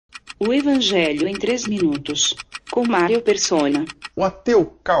O Evangelho em 3 minutos, com Mário Persona. O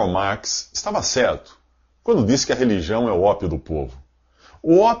ateu Karl Marx estava certo quando disse que a religião é o ópio do povo.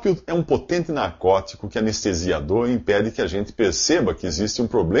 O ópio é um potente narcótico que anestesia a dor e impede que a gente perceba que existe um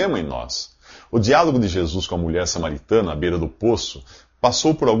problema em nós. O diálogo de Jesus com a mulher samaritana à beira do poço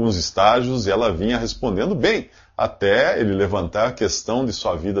passou por alguns estágios e ela vinha respondendo bem, até ele levantar a questão de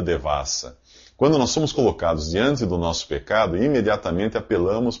sua vida devassa. Quando nós somos colocados diante do nosso pecado, imediatamente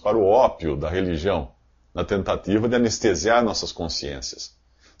apelamos para o ópio da religião, na tentativa de anestesiar nossas consciências.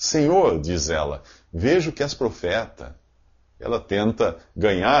 Senhor, diz ela, vejo que és profeta. Ela tenta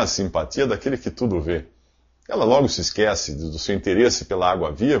ganhar a simpatia daquele que tudo vê. Ela logo se esquece do seu interesse pela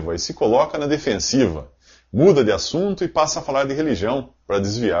água viva e se coloca na defensiva. Muda de assunto e passa a falar de religião, para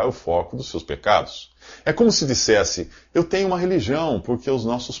desviar o foco dos seus pecados. É como se dissesse, eu tenho uma religião, porque os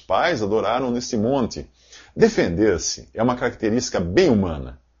nossos pais adoraram neste monte. Defender-se é uma característica bem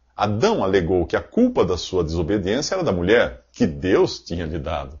humana. Adão alegou que a culpa da sua desobediência era da mulher, que Deus tinha lhe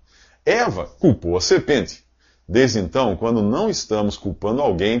dado. Eva culpou a serpente. Desde então, quando não estamos culpando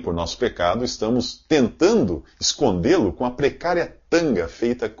alguém por nosso pecado, estamos tentando escondê-lo com a precária tanga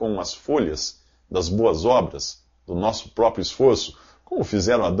feita com as folhas das boas obras, do nosso próprio esforço, como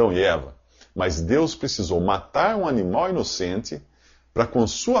fizeram Adão e Eva. Mas Deus precisou matar um animal inocente para, com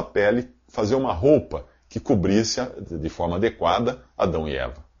sua pele, fazer uma roupa que cobrisse de forma adequada Adão e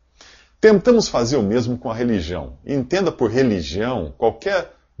Eva. Tentamos fazer o mesmo com a religião. Entenda por religião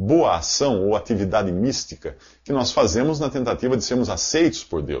qualquer boa ação ou atividade mística que nós fazemos na tentativa de sermos aceitos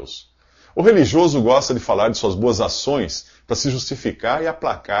por Deus. O religioso gosta de falar de suas boas ações para se justificar e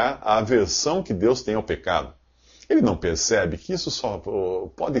aplacar a aversão que Deus tem ao pecado. Ele não percebe que isso só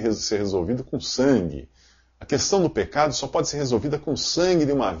pode ser resolvido com sangue. A questão do pecado só pode ser resolvida com o sangue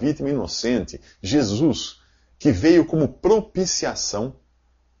de uma vítima inocente, Jesus, que veio como propiciação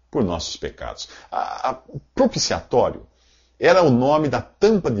por nossos pecados. O propiciatório era o nome da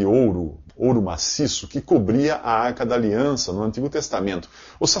tampa de ouro maciço, que cobria a Arca da Aliança no Antigo Testamento.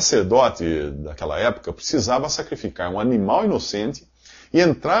 O sacerdote daquela época precisava sacrificar um animal inocente e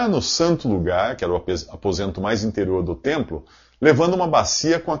entrar no santo lugar, que era o aposento mais interior do templo, levando uma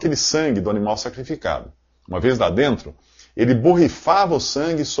bacia com aquele sangue do animal sacrificado. Uma vez lá dentro, ele borrifava o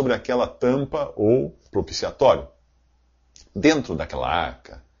sangue sobre aquela tampa ou propiciatório. Dentro daquela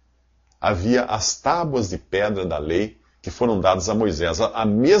arca havia as tábuas de pedra da lei que foram dadas a Moisés, a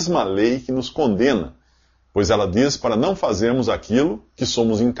mesma lei que nos condena, pois ela diz para não fazermos aquilo que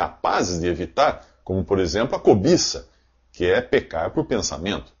somos incapazes de evitar, como, por exemplo, a cobiça, que é pecar por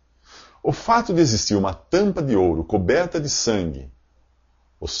pensamento. O fato de existir uma tampa de ouro coberta de sangue,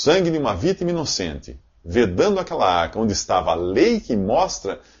 o sangue de uma vítima inocente, vedando aquela arca onde estava a lei que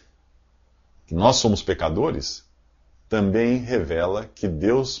mostra que nós somos pecadores, também revela que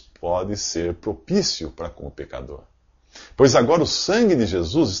Deus pode ser propício para com o pecador. Pois agora o sangue de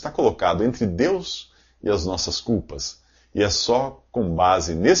Jesus está colocado entre Deus e as nossas culpas. E é só com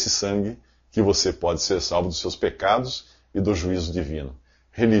base nesse sangue que você pode ser salvo dos seus pecados e do juízo divino.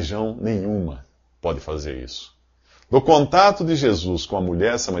 Religião nenhuma pode fazer isso. No contato de Jesus com a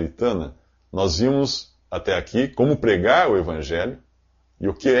mulher samaritana, nós vimos até aqui como pregar o Evangelho e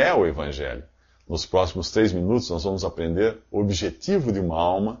o que é o Evangelho. Nos próximos 3 minutos nós vamos aprender o objetivo de uma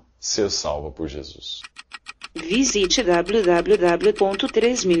alma ser salva por Jesus. Visite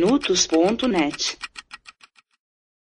www.3minutos.net.